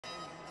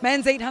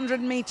Men's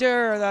 800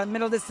 meter, the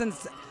middle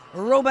distance,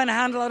 Roban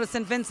Handal out of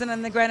St. Vincent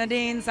and the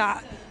Grenadines.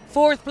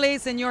 Fourth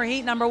place in your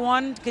heat, number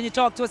one. Can you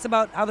talk to us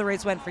about how the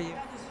race went for you?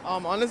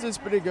 Honestly, it's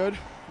pretty good,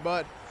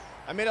 but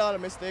I made a lot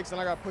of mistakes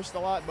and I got pushed a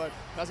lot, but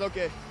that's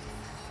okay.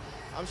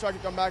 I'm sure I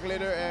can come back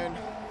later and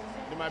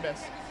do my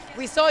best.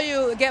 We saw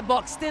you get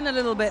boxed in a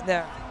little bit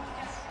there.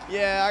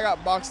 Yeah, I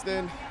got boxed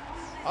in.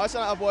 I was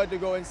trying to avoid to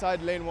go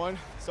inside lane 1,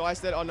 so I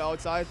stayed on the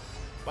outside,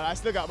 but I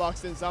still got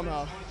boxed in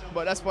somehow,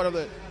 but that's part of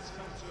it.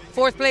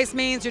 Fourth place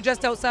means you're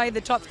just outside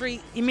the top 3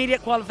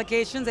 immediate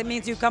qualifications. It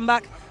means you come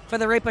back for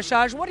the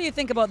repechage. What do you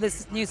think about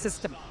this new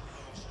system?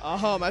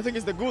 I think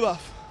it's the gulag.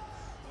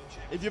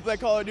 If you play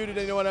Call of Duty,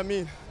 then you know what I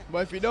mean. But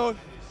if you don't,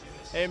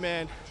 hey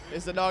man,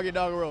 it's the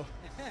doggy-dog rule.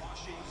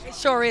 It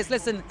sure is.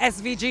 Listen,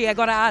 SVG, I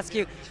got to ask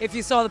you if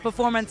you saw the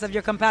performance of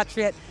your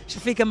compatriot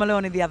Shafiqa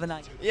Maloney the other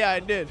night. Yeah, I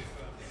did.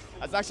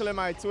 That's actually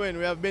my twin.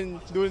 We have been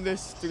doing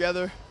this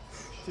together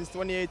since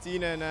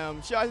 2018,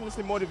 and she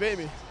honestly motivated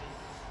me.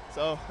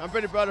 So I'm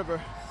pretty proud of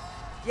her.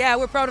 Yeah,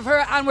 we're proud of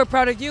her and we're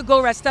proud of you.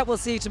 Go rest up. We'll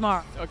see you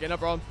tomorrow. Okay, no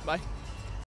problem. Bye.